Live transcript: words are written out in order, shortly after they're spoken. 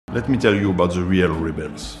Let me tell you about the real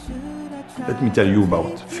rebels. Let me tell you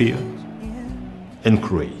about fear and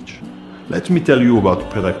courage. Let me tell you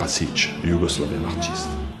about Pasic, a Yugoslavian artist.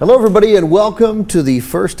 Hello everybody and welcome to the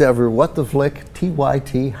first ever What the Flick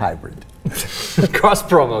TYT Hybrid. Cross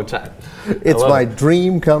promo time. It's my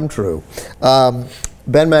dream come true. Ben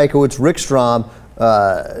Mankiewicz, Rick Strom,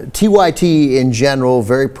 TYT in general,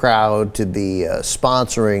 very proud to be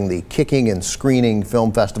sponsoring the Kicking and Screening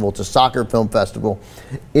Film Festival. It's a soccer film festival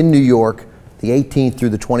in New York, the 18th through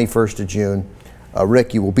the 21st of June.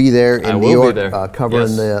 Rick, you will be there in New York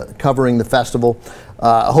covering the festival.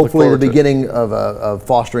 Hopefully the beginning of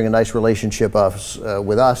fostering a nice relationship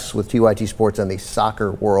with us, with TYT Sports and the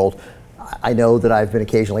soccer world. I know that I've been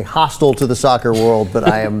occasionally hostile to the soccer world, but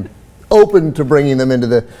I am open to bringing them into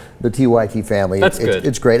the TYT family. That's good.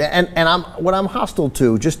 It's great. And what I'm hostile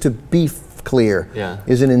to, just to be clear,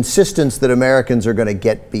 is an insistence that Americans are going to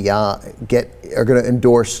are going to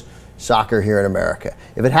endorse soccer here in America.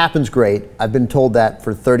 If it happens, great. I've been told that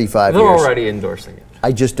for 35 years. They're already endorsing it.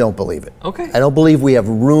 I just don't believe it. Okay. I don't believe we have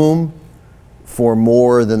room for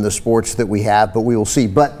more than the sports that we have, but we will see.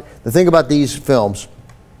 But the thing about these films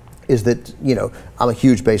is that, you know, I'm a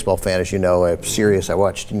huge baseball fan, as you know. I'm serious. I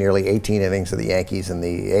watched nearly 18 innings of the Yankees and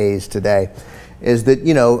the A's today. Is that,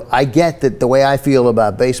 you know, I get that the way I feel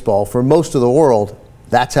about baseball, for most of the world,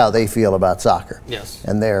 that's how they feel about soccer. Yes.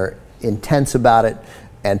 And they're intense about it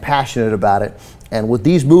and passionate about it. And what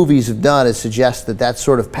these movies have done is suggest that that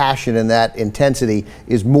sort of passion and that intensity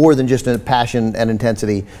is more than just a passion and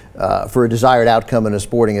intensity for a desired outcome in a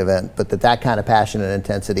sporting event, but that kind of passion and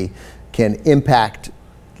intensity can impact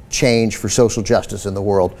change for social justice in the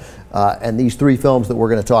world. And these three films that we're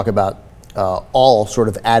going to talk about all sort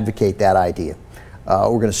of advocate that idea.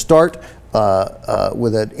 We're going to start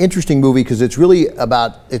with an interesting movie because it's really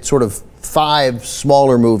about, it's sort of 5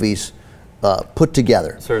 smaller movies put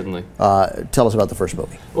together. Certainly. Tell us about the first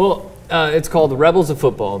movie. Well, it's called Rebels of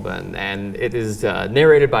Football, Ben, and it is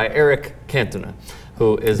narrated by Eric Cantona,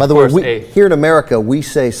 who is, by the way, here in America, we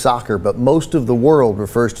say soccer, but most of the world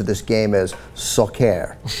refers to this game as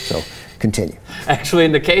soccer. So, continue. Actually,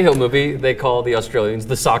 in the Cahill movie, they call the Australians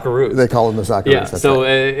the Socceroos. They call them the Socceroos. Yeah, so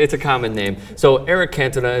it's a common name. So Eric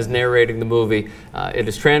Cantona is narrating the movie. It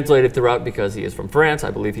is translated throughout because he is from France. I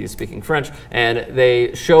believe he is speaking French. And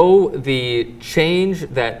they show the change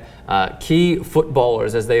that key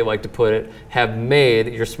footballers, as they like to put it, have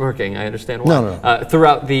made. You're smirking, I understand why. No.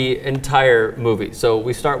 Throughout the entire movie. So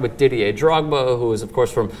we start with Didier Drogba, who is, of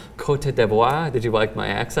course, from Côte d'Ivoire. Did you like my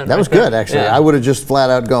accent? That was good, actually. Yeah. I would have just flat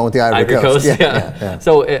out gone with the Ivory Coast. Yeah.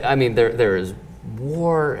 So, I mean, there is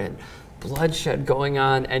war and bloodshed going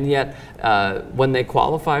on, and yet when they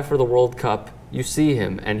qualify for the World Cup, you see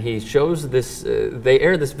him, and he shows this, they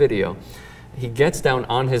air this video. He gets down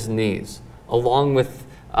on his knees, along with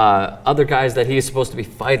other guys that he is supposed to be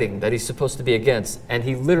fighting, that he's supposed to be against, and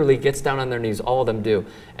he literally gets down on their knees, all of them do,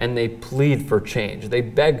 and they plead for change. They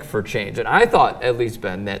beg for change. And I thought, at least,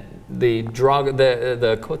 Ben, that the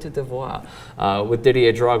Côte d'Ivoire with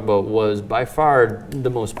Didier Drogba was by far the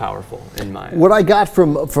most powerful in my What I got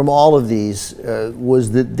from all of these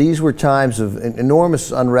was that these were times of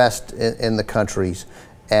enormous unrest in the countries,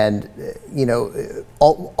 and you know,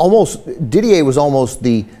 Didier was almost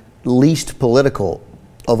the least political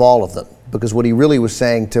of all of them, because what he really was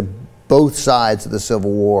saying to both sides of the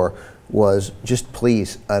Civil War was just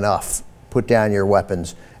please, enough, put down your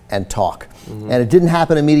weapons and talk. And it didn't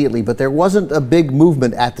happen immediately, but there wasn't a big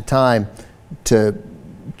movement at the time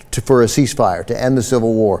for a ceasefire, to end the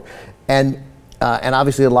Civil War. And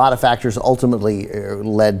obviously a lot of factors ultimately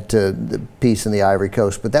led to the peace in the Ivory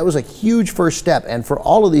Coast, but that was a huge first step. And for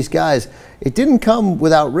all of these guys, it didn't come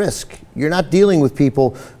without risk. You're not dealing with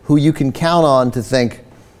people who you can count on to think,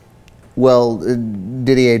 well,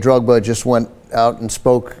 Didier Drogba just went out and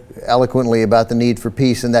spoke eloquently about the need for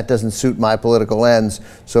peace, and that doesn't suit my political ends,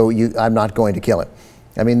 so I'm not going to kill him.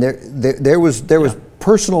 I mean, there was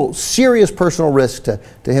serious personal risk to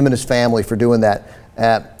him and his family for doing that.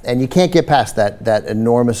 And you can't get past that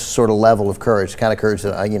enormous sort of level of courage, the kind of courage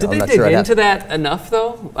that I'm not sure. Did they dig into that enough,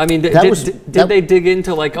 though? I mean, did they dig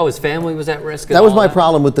into, like, oh, his family was at risk? That was my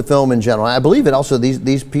problem with the film in general. I believe it also,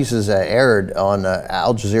 these pieces aired on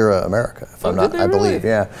Al Jazeera America, if I'm not, I believe,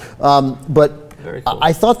 yeah. But cool.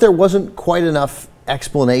 I thought there wasn't quite enough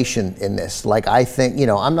explanation in this. Like, I think, you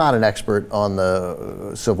know, I'm not an expert on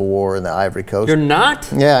the Civil War in the Ivory Coast. You're not?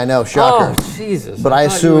 Yeah, I know, shocker. Oh, Jesus. But I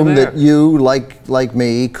assume that you, like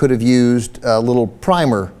me, could have used a little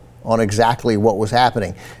primer on exactly what was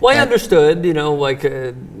happening. Well, I understood, you know, like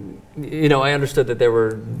you know, I understood that there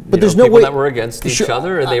were there's no people way, that were against each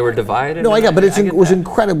other, and they were divided. No, I got, but it was that.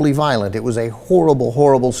 incredibly violent. It was a horrible,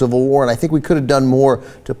 horrible civil war, and I think we could have done more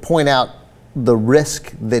to point out the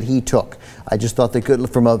risk that he took. I just thought they could,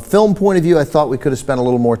 from a film point of view, I thought we could have spent a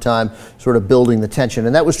little more time sort of building the tension,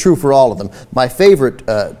 and that was true for all of them. My favorite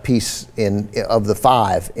piece of the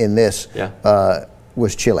 5 in this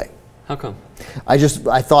was Chile. How come? I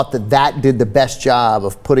thought that did the best job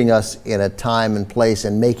of putting us in a time and place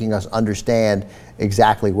and making us understand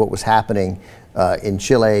exactly what was happening in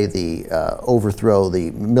Chile, the overthrow,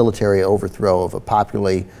 the military overthrow of a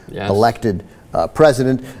popularly elected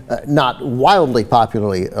president, not wildly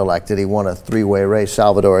popularly elected. He won a 3-way race,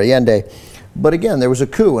 Salvador Allende. But again, there was a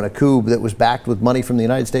coup, and a coup that was backed with money from the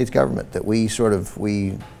United States government, that we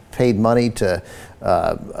paid money to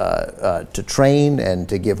train and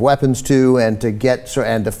to give weapons to, and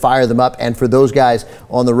to fire them up, and for those guys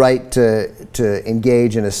on the right to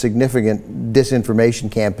engage in a significant disinformation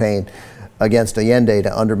campaign against Allende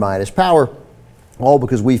to undermine his power. All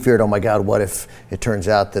because we feared, oh my God, what if it turns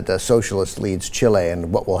out that a socialist leads Chile,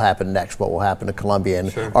 and what will happen next? What will happen to Colombia?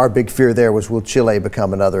 And our big fear there was, will Chile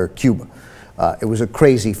become another Cuba? It was a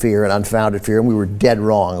crazy fear, an unfounded fear, and we were dead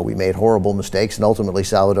wrong. We made horrible mistakes, and ultimately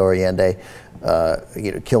Salvador Allende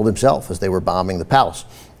killed himself as they were bombing the palace.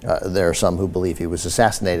 There are some who believe he was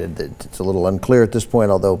assassinated. It's a little unclear at this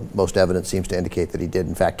point, although most evidence seems to indicate that he did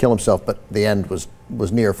in fact kill himself, but the end was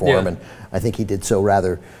near for him, and I think he did so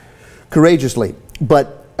rather courageously.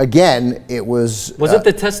 But again, it was... Was it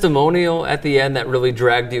the testimonial at the end that really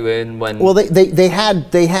dragged you in when... Well, they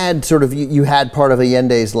had sort of, you had part of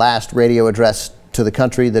Allende's last radio address to the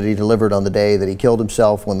country that he delivered on the day that he killed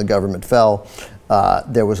himself when the government fell.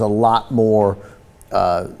 There was a lot more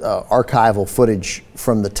archival footage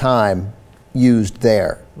from the time used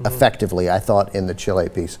there effectively, I thought, in the Chile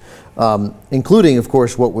piece. Including, of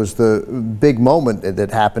course, what was the big moment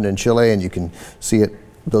that happened in Chile, and you can see it,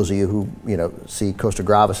 those of you who see Costa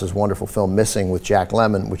Gravas' wonderful film Missing with Jack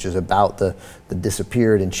Lemmon, which is about the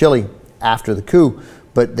disappeared in Chile after the coup,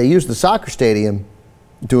 but they used the soccer stadium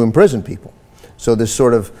to imprison people. So this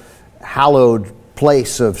sort of hallowed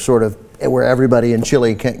place of sort of where everybody in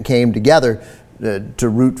Chile came together to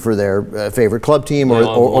root for their favorite club team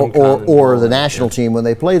or the national team when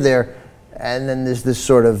they played there, and then there's this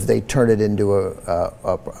sort of, they turn it into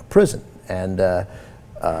a prison, and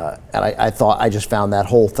I just found that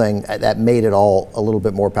whole thing, that made it all a little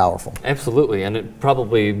bit more powerful. Absolutely, and it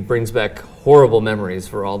probably brings back horrible memories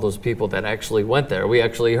for all those people that actually went there. We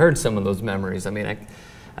actually heard some of those memories. I mean,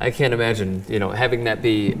 I can't imagine, having that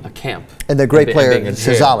be a camp. And the great player,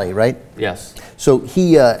 Caszely, right? Yes. So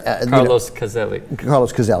he... Carlos Caszely.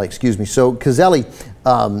 Carlos Caszely, excuse me. So Caszely,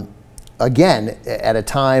 again, at a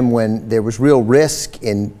time when there was real risk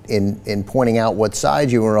in pointing out what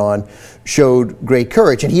side you were on, showed great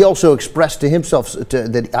courage. And he also expressed to himself,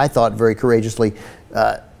 that I thought very courageously,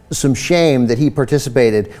 some shame that he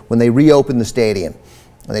participated when they reopened the stadium.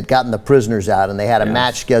 And they'd gotten the prisoners out, and they had a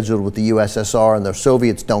match scheduled with the USSR, and the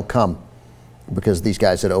Soviets don't come because these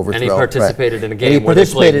guys had overthrown. And he participated in a game where they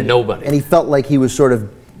played nobody. And he felt like he was sort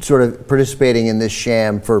of participating in this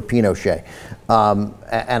sham for Pinochet.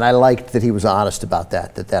 And I liked that he was honest about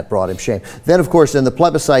that brought him shame. Then, of course, in the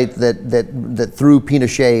plebiscite that threw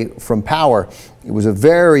Pinochet from power, it was a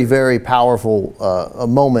very, very powerful a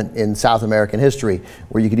moment in South American history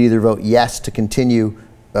where you could either vote yes to continue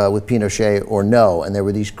with Pinochet or no. And there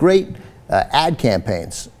were these great ad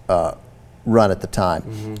campaigns run at the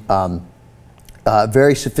time.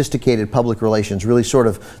 Very sophisticated public relations, really sort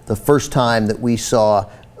of the first time that we saw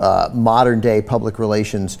modern day public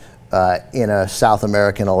relations in a South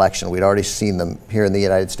American election. We'd already seen them here in the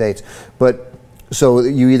United States. But so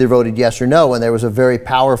you either voted yes or no, and there was a very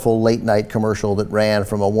powerful late night commercial that ran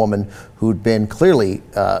from a woman who'd been clearly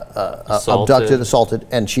abducted, assaulted,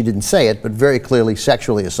 and she didn't say it, but very clearly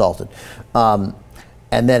sexually assaulted. And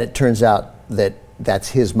then it turns out that that's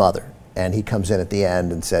his mother. And he comes in at the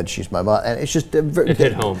end and said, she's my mother. And it's just... it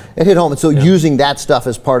hit home. It hit home. And so using that stuff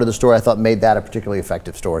as part of the story, I thought made that a particularly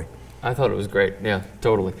effective story. I thought it was great. Yeah,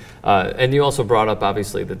 totally. And you also brought up,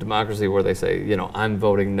 obviously, the democracy where they say, I'm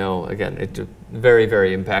voting no. Again, it's very,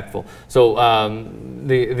 very impactful. So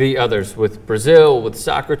the others with Brazil, with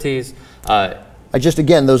Socrates. I just,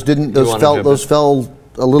 again, those fell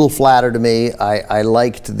a little flatter to me. I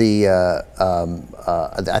liked the,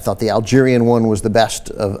 I thought the Algerian one was the best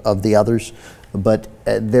of the others, but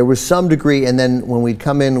there was some degree, and then when we'd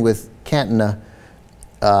come in with Cantona,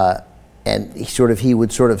 and he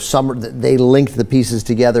would they linked the pieces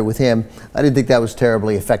together with him. I didn't think that was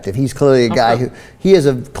terribly effective. He's clearly a guy who, he has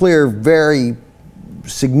a clear, very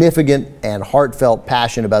significant and heartfelt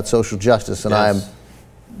passion about social justice, and Yes.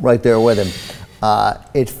 I'm right there with him.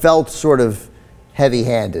 It felt sort of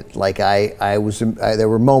heavy-handed. Like there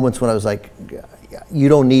were moments when I was like, you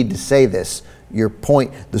don't need to say this. Your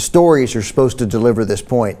point, the stories are supposed to deliver this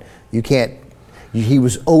point. You can't. He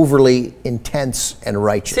was overly intense and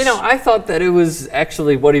righteous. See, I thought that it was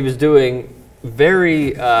actually what he was doing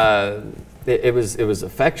very. It was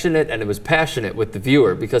affectionate and it was passionate with the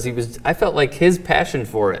viewer, because I felt like his passion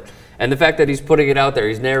for it, and the fact that he's putting it out there,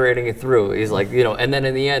 he's narrating it through. He's like, and then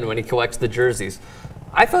in the end when he collects the jerseys,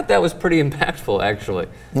 I thought that was pretty impactful, actually.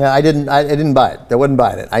 Yeah, I didn't buy it. I wasn't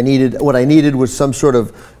buying it. What I needed was some sort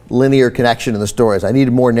of linear connection in the stories. I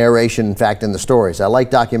needed more narration, in fact, in the stories. I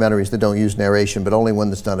like documentaries that don't use narration, but only when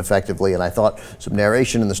that's done effectively. And I thought some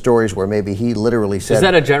narration in the stories where maybe he literally said. Is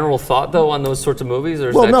that a general thought, though, on those sorts of movies? Or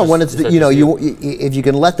is well, that no. just, When it's if you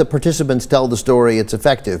can let the participants tell the story, it's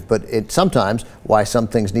effective. But sometimes why some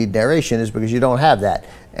things need narration is because you don't have that,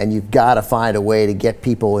 and you've got to find a way to get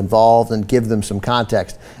people involved and give them some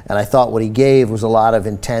context. And I thought what he gave was a lot of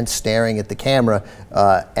intense staring at the camera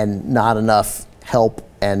and not enough help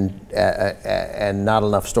and not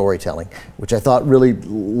enough storytelling, which I thought really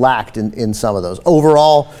lacked in some of those.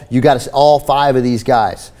 Overall, you got to all 5 of these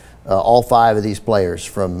guys, all 5 of these players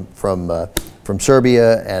from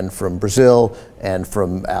Serbia and from Brazil and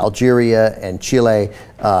from Algeria and Chile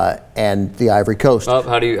and the Ivory Coast. Oh,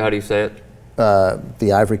 how do you say it?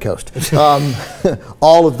 The Ivory Coast.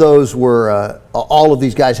 All of those were. All of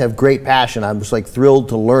these guys have great passion. I was like thrilled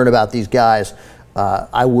to learn about these guys.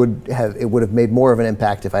 It would have made more of an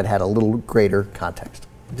impact if I'd had a little greater context.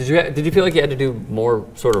 Did you feel like you had to do more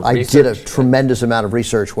sort of research? I did a tremendous amount of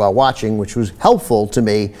research while watching, which was helpful to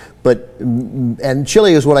me. And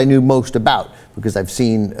Chile is what I knew most about, because I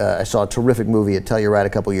saw a terrific movie at Telluride a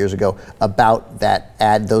couple years ago about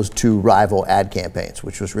those 2 rival ad campaigns,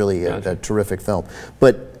 which was really a terrific film.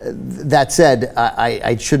 But that said,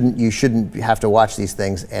 you shouldn't have to watch these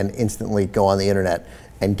things and instantly go on the internet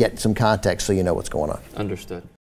and get some context so you know what's going on. Understood.